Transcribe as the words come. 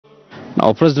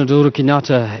Now, President Uhuru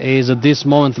Kenyatta is at this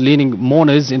moment leading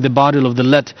mourners in the burial of the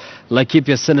late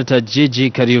Laikipia Senator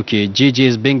G.G Kariuki. G.G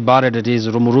is being buried at his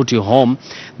Rumuruti home.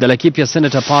 The Laikipia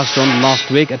Senator passed on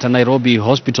last week at a Nairobi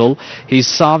hospital. He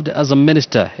served as a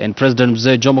minister in President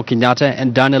Mzee Jomo Kenyatta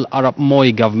and Daniel Arap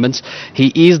Moi governments.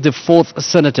 He is the fourth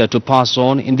senator to pass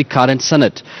on in the current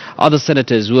Senate. Other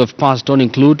senators who have passed on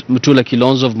include Mutula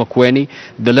Kilonzo of Makueni,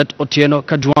 the late Otieno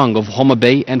Kajwang of Homa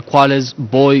Bay, and Kwale's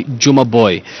boy Juma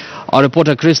Boy. Our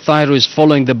reporter Chris Thyro is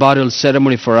following the burial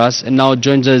ceremony for us and now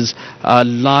joins us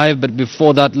live. But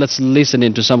before that, let's listen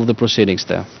into some of the proceedings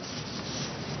there.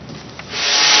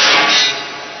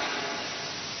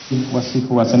 Wasifu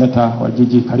wa Senator wa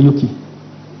G.G Kariuki.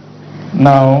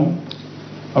 Now,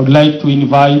 I would like to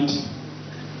invite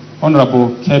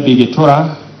Honorable Kebi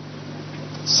Getura,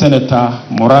 Senator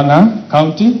Moranga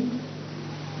County,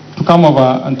 to come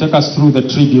over and take us through the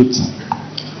tribute.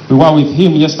 We were with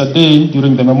him yesterday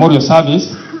during the memorial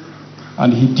service,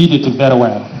 and he did it very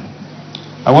well.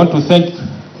 I want to thank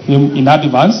him in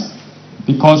advance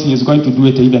because he is going to do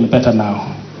it even better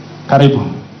now.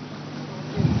 Karibu.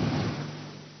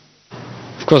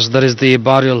 Of course, that is the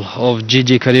burial of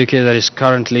G.G Kariuki that is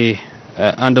currently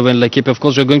underway in Laikipia. Of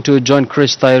course, we're going to join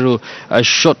Chris Thyro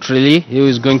shortly. He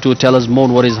is going to tell us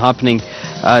more what is happening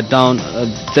down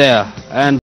there. And